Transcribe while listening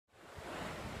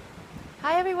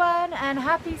Hi everyone and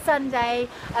happy Sunday.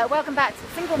 Welcome back to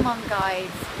Single Mom Guide's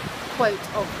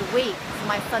quote of the week. This is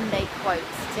my Sunday quote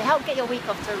to help get your week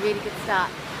off to a really good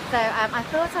start. So I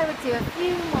thought I would do a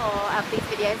few more of these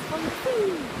videos from the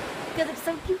sea because it's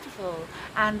so beautiful,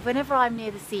 and whenever I'm near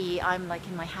the sea I'm like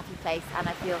in my happy place and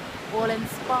I feel all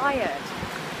inspired.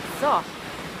 So,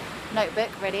 notebook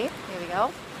ready, here we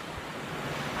go.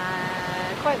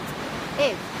 Quote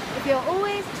is, if you're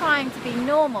always trying to be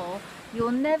normal,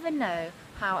 you'll never know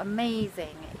how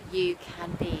amazing you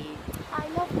can be. I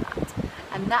love that.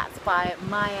 And that's by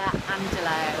Maya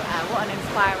Angelou. What an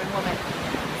inspiring woman.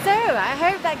 So I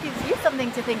hope that gives you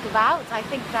something to think about. I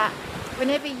think that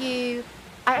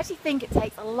I actually think it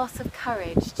takes a lot of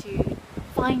courage to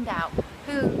find out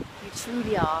who you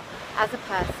truly are as a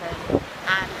person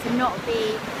and to not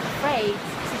be afraid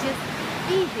to just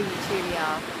be who you truly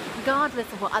are,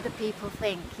 regardless of what other people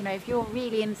think. You know, if you're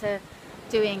really into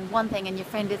doing one thing and your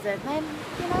friend isn't, then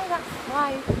you know that's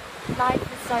why life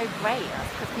is so great.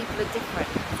 That's because people are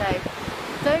different. So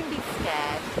don't be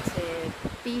scared to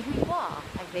be who you are,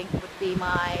 I think would be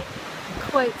my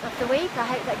quote of the week. I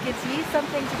hope that gives you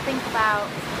something to think about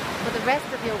for the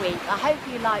rest of your week. I hope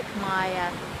you like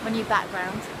my new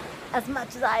background as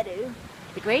much as I do.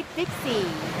 The great big sea,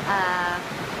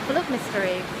 full of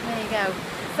mystery. There you go.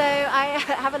 So I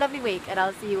have a lovely week and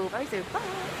I'll see you all very soon. Bye!